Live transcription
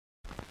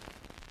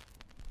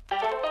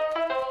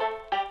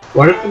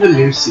What if for the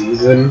new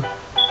season,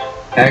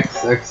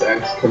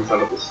 XXX comes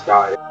out of the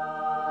sky?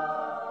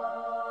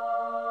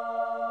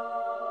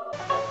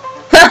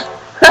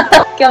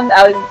 Comes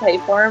out in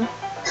Payform.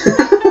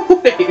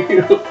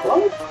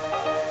 What?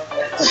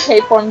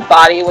 Payform's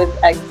body with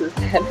X's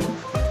head.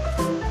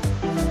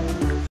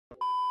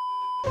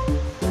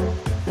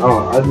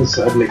 Oh, I'd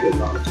make it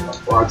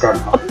non-stop. Or I'd try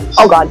to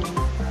Oh god.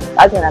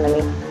 That's an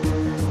enemy.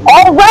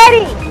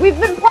 Already! We've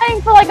been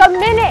playing for like a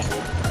minute!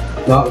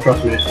 No,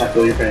 trust me, I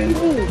feel your pain.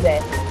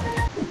 Jesus.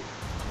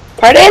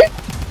 Pardon?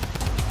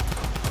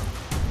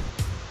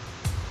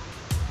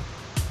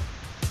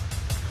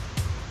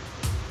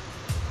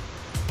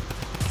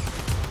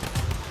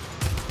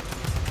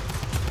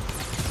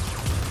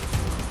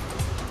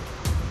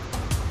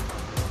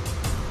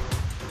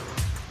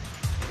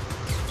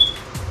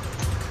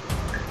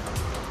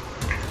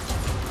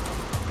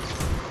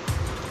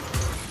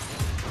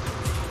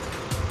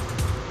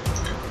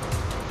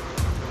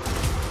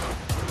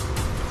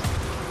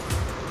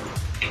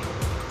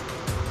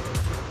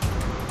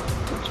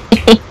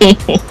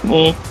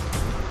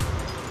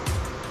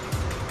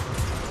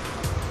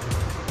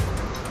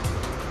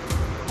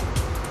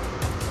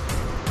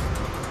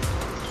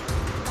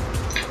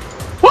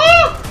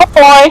 Oh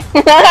boy!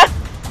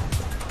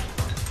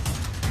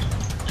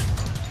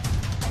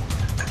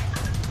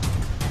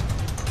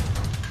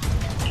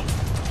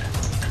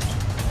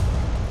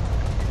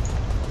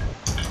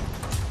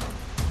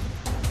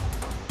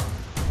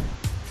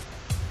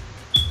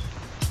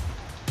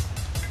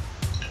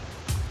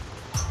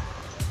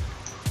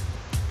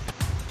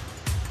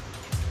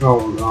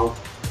 Oh no.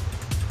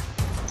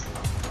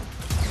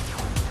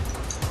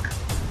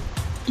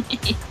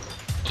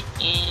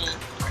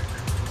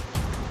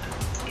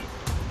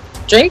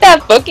 Drink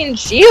that fucking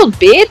shield,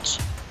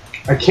 bitch!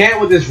 I can't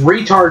with this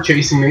retard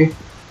chasing me.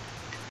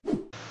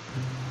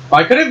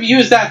 I could have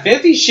used that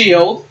 50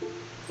 shield.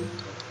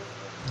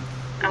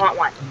 I want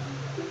one.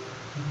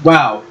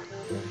 Wow.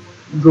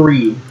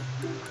 Greed.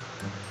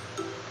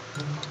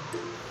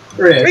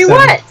 Free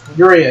what?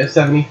 You're at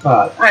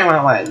 75. I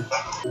want one.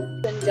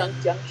 Junk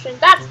Junction.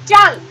 That's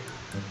junk!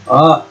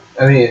 I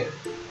mean,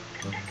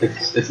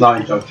 it's not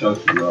in Junk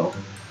Junction though.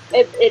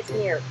 It's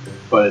near.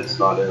 But it's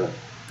not in it.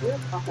 You're a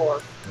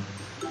whore.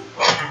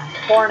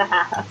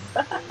 4.5.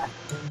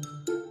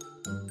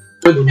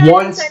 With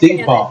one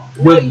stink bomb.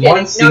 With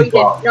one stink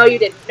bomb. No, you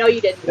didn't. No, you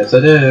didn't. Yes, I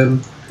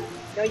did.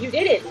 No, you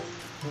didn't.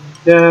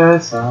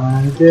 Yes,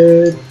 I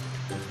did.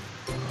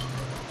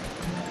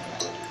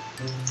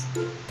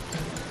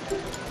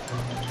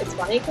 It's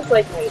funny because,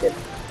 like, no, you didn't.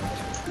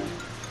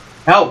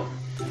 Help!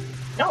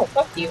 No,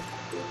 fuck you.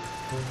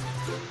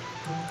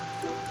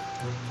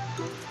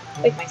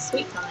 Like my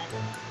sweet time.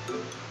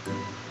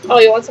 Oh,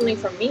 you want something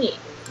from me?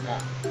 No.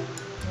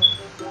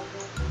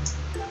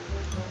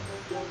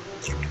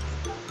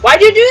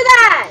 Why'd you do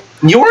that?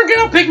 You weren't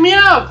gonna pick me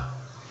up!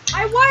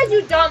 I was,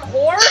 you dumb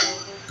whore!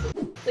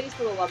 Please,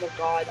 for the love of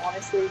God,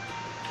 honestly.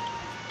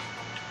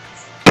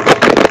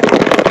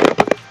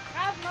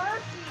 Have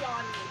mercy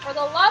on me. For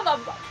the love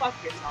of God.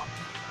 Fuck yourself.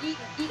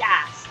 Eat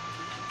ass.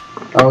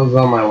 I was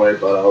on my way,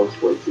 but I was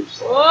way too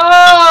slow.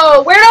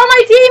 Whoa! Where'd all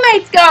my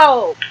teammates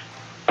go?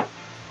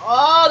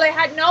 Oh, they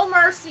had no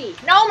mercy.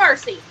 No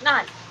mercy.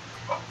 None.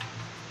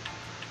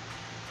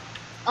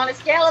 On a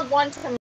scale of 1 to